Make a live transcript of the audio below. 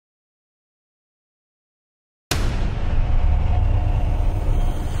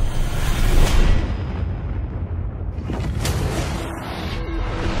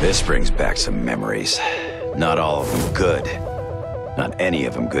This brings back some memories. Not all of them good. Not any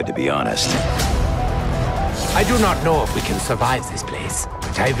of them good, to be honest. I do not know if we can survive this place,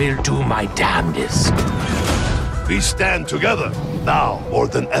 but I will do my damnedest. We stand together, now more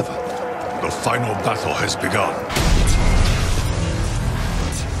than ever. The final battle has begun.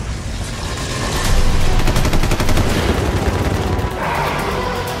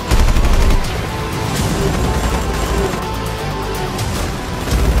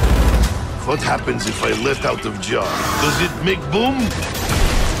 What happens if I let out of jar? Does it make boom?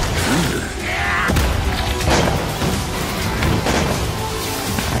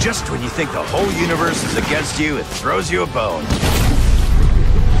 Just when you think the whole universe is against you, it throws you a bone.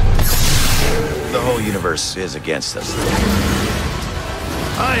 The whole universe is against us.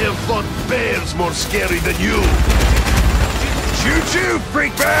 I have fought bears more scary than you. Choo-choo,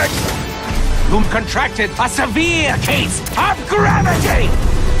 freak bag! You contracted a severe case of gravity!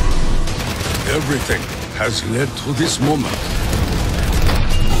 Everything has led to this moment.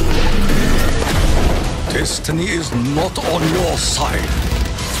 Destiny is not on your side.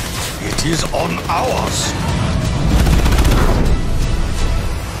 It is on ours.